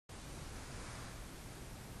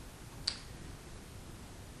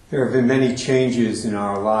There have been many changes in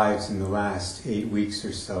our lives in the last 8 weeks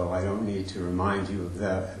or so. I don't need to remind you of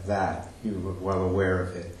that. You are well aware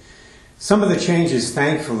of it. Some of the changes,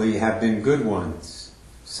 thankfully, have been good ones.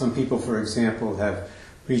 Some people, for example, have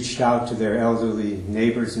reached out to their elderly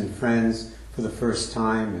neighbors and friends for the first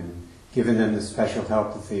time and given them the special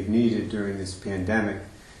help that they've needed during this pandemic.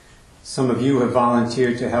 Some of you have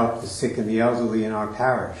volunteered to help the sick and the elderly in our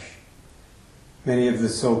parish. Many of the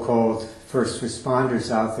so-called first responders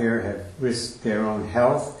out there have risked their own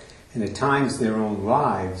health and at times their own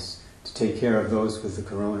lives to take care of those with the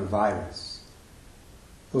coronavirus.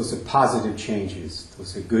 Those are positive changes.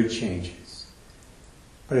 Those are good changes.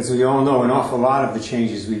 But as we all know, an awful lot of the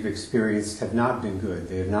changes we've experienced have not been good.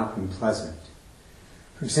 They have not been pleasant.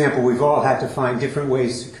 For example, we've all had to find different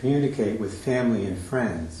ways to communicate with family and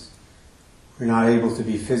friends. We're not able to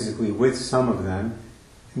be physically with some of them.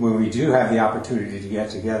 And when we do have the opportunity to get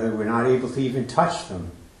together, we're not able to even touch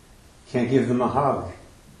them. Can't give them a hug.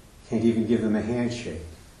 Can't even give them a handshake.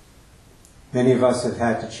 Many of us have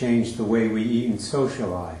had to change the way we eat and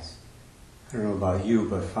socialize. I don't know about you,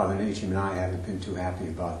 but Father Nachum and I haven't been too happy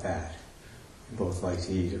about that. We both like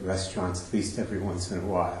to eat at restaurants at least every once in a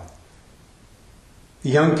while. The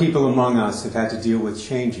young people among us have had to deal with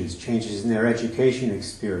changes in their education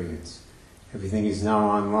experience. Everything is now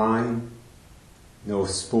online. No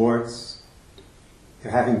sports.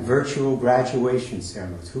 They're having virtual graduation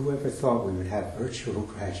ceremonies. Who ever thought we would have virtual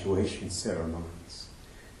graduation ceremonies?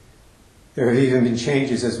 There have even been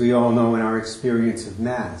changes, as we all know, in our experience of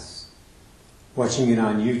Mass. Watching it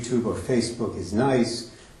on YouTube or Facebook is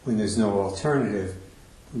nice when there's no alternative,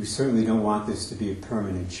 but we certainly don't want this to be a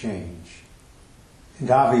permanent change. And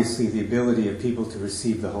obviously the ability of people to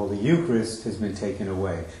receive the Holy Eucharist has been taken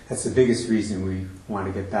away. That's the biggest reason we want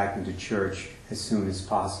to get back into church as soon as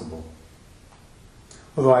possible.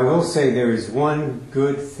 Although I will say there is one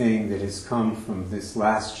good thing that has come from this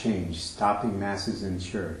last change, stopping Masses in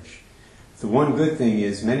church. The one good thing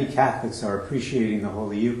is many Catholics are appreciating the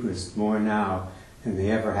Holy Eucharist more now than they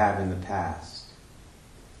ever have in the past.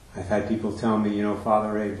 I've had people tell me,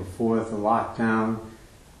 Father Ray, before the lockdown,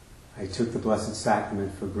 I took the Blessed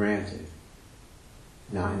Sacrament for granted.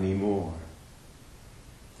 Not anymore.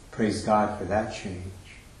 Praise God for that change.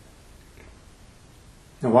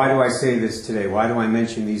 Now, why do I say this today? Why do I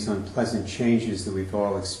mention these unpleasant changes that we've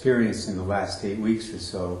all experienced in the last 8 weeks or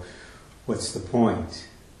so? What's the point?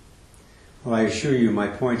 Well, I assure you, my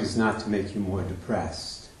point is not to make you more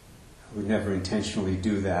depressed. I would never intentionally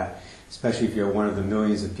do that, especially if you're one of the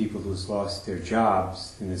millions of people who's lost their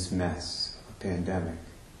jobs in this mess of a pandemic.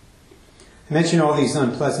 I mention all these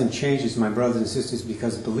unpleasant changes, my brothers and sisters,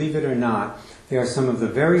 because believe it or not, they are some of the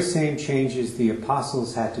very same changes the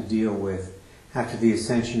apostles had to deal with after the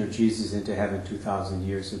ascension of Jesus into heaven 2,000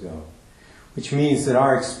 years ago. Which means that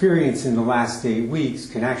our experience in the last 8 weeks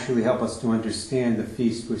can actually help us to understand the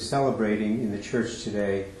feast we're celebrating in the church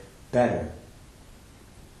today better.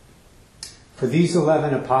 For these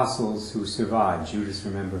 11 apostles who survived, Judas,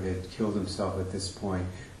 remember, had killed himself at this point.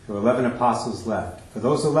 There were 11 apostles left. For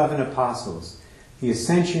those 11 apostles, the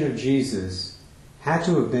ascension of Jesus had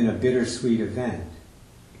to have been a bittersweet event.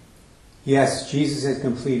 Yes, Jesus had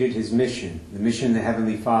completed his mission, the mission the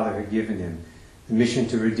Heavenly Father had given him, the mission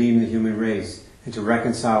to redeem the human race and to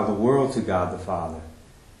reconcile the world to God the Father.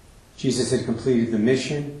 Jesus had completed the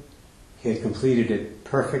mission. He had completed it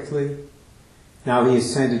perfectly. Now he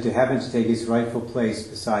ascended to heaven to take his rightful place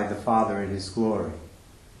beside the Father in his glory.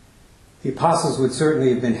 The apostles would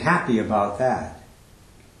certainly have been happy about that.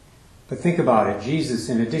 But think about it. Jesus,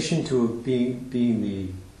 in addition to being the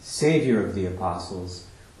Savior of the apostles,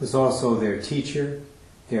 was also their teacher,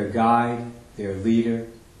 their guide, their leader,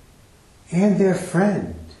 and their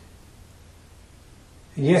friend.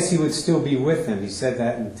 And yes, he would still be with them. He said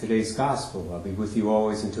that in today's gospel. I'll be with you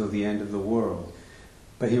always until the end of the world.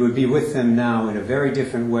 But he would be with them now in a very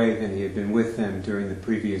different way than he had been with them during the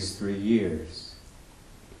previous 3 years.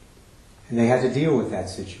 And they had to deal with that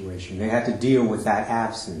situation. They had to deal with that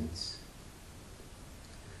absence.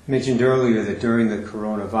 I mentioned earlier that during the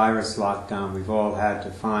coronavirus lockdown, we've all had to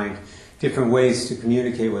find different ways to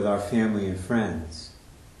communicate with our family and friends.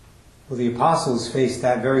 Well, the apostles faced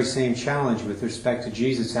that very same challenge with respect to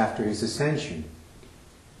Jesus after his ascension.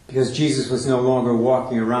 Because Jesus was no longer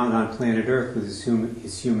walking around on planet Earth with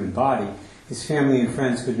his human body, his family and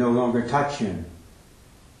friends could no longer touch him,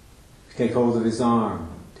 take hold of his arm,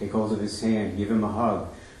 take hold of his hand, give him a hug.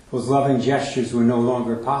 Those loving gestures were no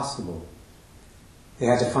longer possible. They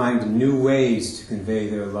had to find new ways to convey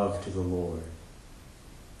their love to the Lord.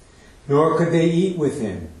 Nor could they eat with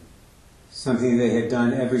him, something they had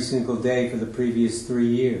done every single day for the previous 3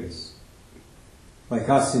 years. Like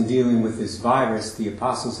us in dealing with this virus, the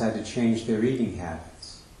apostles had to change their eating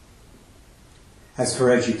habits. As for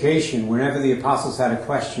education, whenever the apostles had a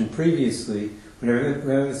question previously,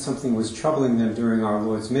 whenever something was troubling them during our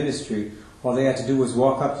Lord's ministry, all they had to do was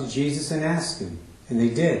walk up to Jesus and ask him. And they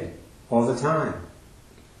did, all the time.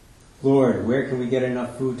 Lord, where can we get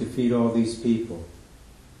enough food to feed all these people?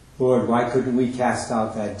 Lord, why couldn't we cast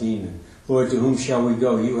out that demon? Lord, to whom shall we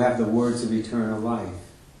go? You have the words of eternal life.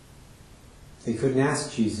 They couldn't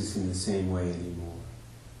ask Jesus in the same way anymore.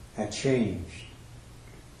 That changed.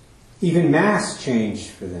 Even Mass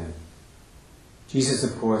changed for them. Jesus,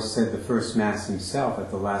 of course, said the first Mass himself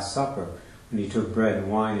at the Last Supper when he took bread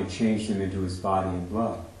and wine and changed them into his body and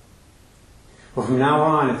blood. But from now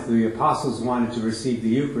on, if the apostles wanted to receive the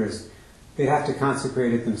Eucharist, they'd have to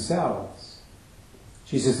consecrate it themselves.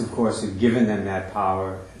 Jesus, of course, had given them that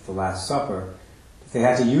power at the Last Supper, but they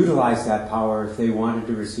had to utilize that power if they wanted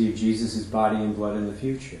to receive Jesus' body and blood in the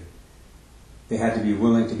future. They had to be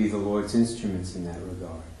willing to be the Lord's instruments in that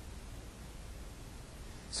regard.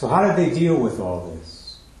 So how did they deal with all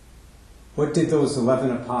this? What did those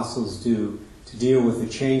 11 apostles do to deal with the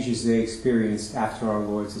changes they experienced after our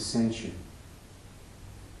Lord's ascension?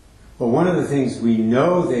 Well, one of the things we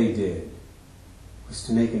know they did was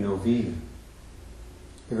to make a novena.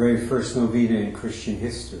 The very first novena in Christian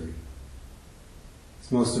history.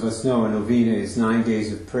 As most of us know, a novena is 9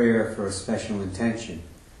 days of prayer for a special intention.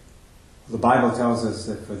 The Bible tells us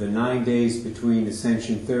that for the 9 days between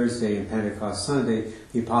Ascension Thursday and Pentecost Sunday,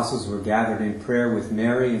 the apostles were gathered in prayer with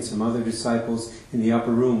Mary and some other disciples in the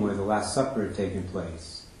upper room where the Last Supper had taken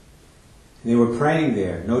place. And they were praying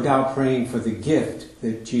there, no doubt praying for the gift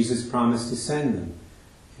that Jesus promised to send them.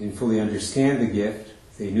 They didn't fully understand the gift.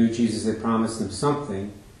 They knew Jesus had promised them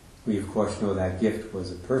something. We, of course, know that gift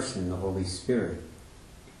was a person, the Holy Spirit.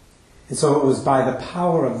 And so it was by the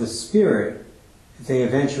power of the Spirit that they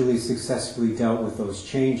eventually successfully dealt with those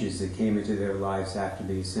changes that came into their lives after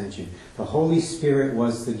the Ascension. The Holy Spirit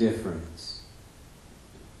was the difference.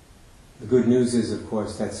 The good news is, of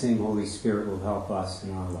course, that same Holy Spirit will help us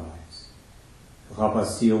in our lives. It will help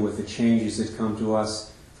us deal with the changes that come to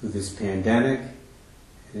us through this pandemic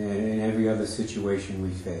and in every other situation we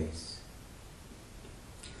face.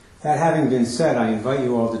 That having been said, I invite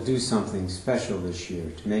you all to do something special this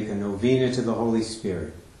year, to make a novena to the Holy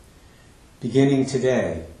Spirit. Beginning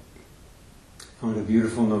today, I found a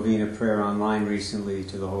beautiful novena prayer online recently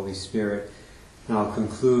to the Holy Spirit, and I'll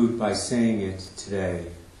conclude by saying it today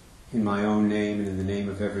in my own name and in the name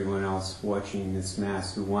of everyone else watching this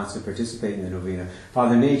Mass who wants to participate in the novena.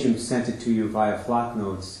 Father Najim sent it to you via flock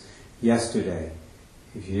notes yesterday.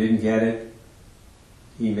 If you didn't get it,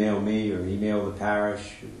 email me or email the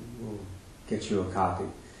parish. We'll get you a copy.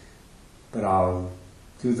 But I'll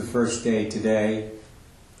do the first day today.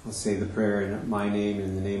 I'll say the prayer in my name and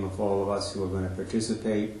in the name of all of us who are going to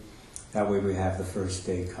participate. That way we have the first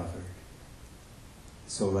day covered.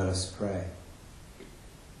 So let us pray.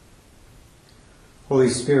 Holy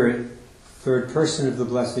Spirit, third person of the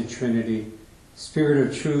Blessed Trinity, Spirit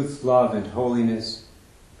of truth, love, and holiness,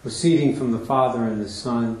 proceeding from the Father and the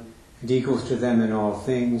Son, and equal to them in all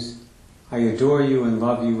things, I adore you and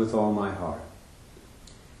love you with all my heart.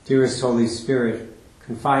 Dearest Holy Spirit,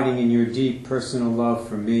 confiding in your deep personal love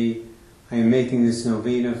for me, I am making this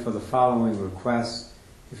novena for the following request,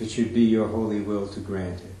 if it should be your holy will to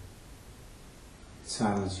grant it. In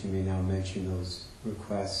silence, you may now mention those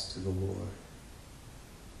requests to the Lord.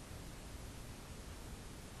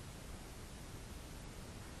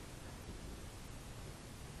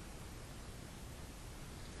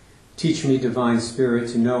 Teach me, Divine Spirit,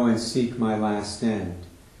 to know and seek my last end.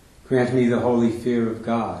 Grant me the holy fear of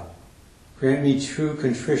God. Grant me true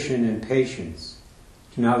contrition and patience.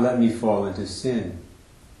 Do not let me fall into sin.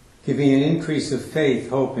 Give me an increase of faith,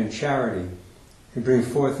 hope, and charity, and bring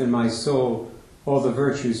forth in my soul all the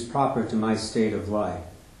virtues proper to my state of life.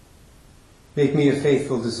 Make me a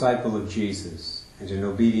faithful disciple of Jesus and an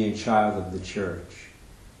obedient child of the Church.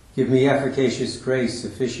 Give me efficacious grace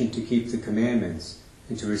sufficient to keep the commandments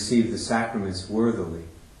and to receive the sacraments worthily.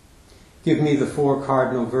 Give me the 4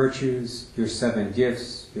 cardinal virtues, your 7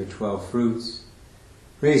 gifts, your 12 fruits.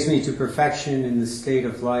 Raise me to perfection in the state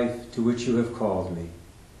of life to which you have called me.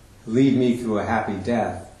 Lead me through a happy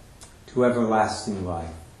death to everlasting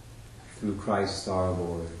life. Through Christ our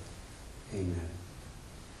Lord. Amen.